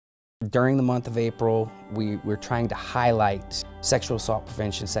During the month of April, we're trying to highlight sexual assault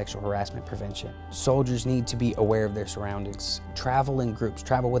prevention, sexual harassment prevention. Soldiers need to be aware of their surroundings. Travel in groups,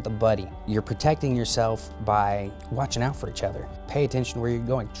 travel with a buddy. You're protecting yourself by watching out for each other. Pay attention to where you're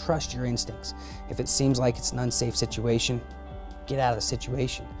going. Trust your instincts. If it seems like it's an unsafe situation, get out of the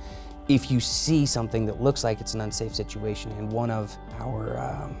situation. If you see something that looks like it's an unsafe situation and one of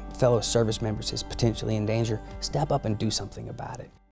our fellow service members is potentially in danger, step up and do something about it.